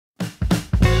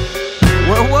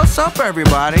What's up,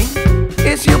 everybody?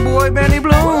 It's your boy Benny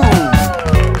Bloom,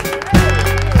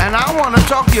 and I want to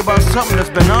talk to you about something that's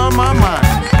been on my mind.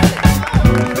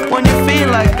 When you feel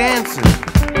like dancing,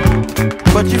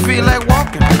 but you feel like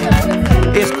walking,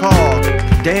 it's called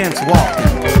dance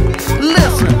walking.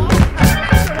 Listen,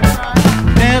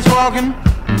 dance walking,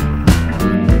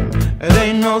 it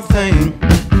ain't no thing.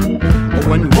 But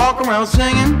when you walk around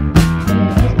singing,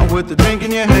 with the drink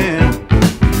in your hand,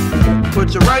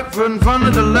 put your right foot in front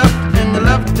of the left and the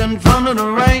left in front of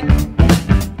the right.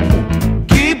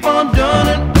 Keep on doing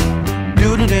it,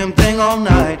 do the damn thing all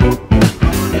night.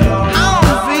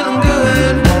 I'm feeling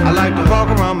good, I like to walk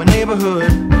around my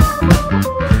neighborhood.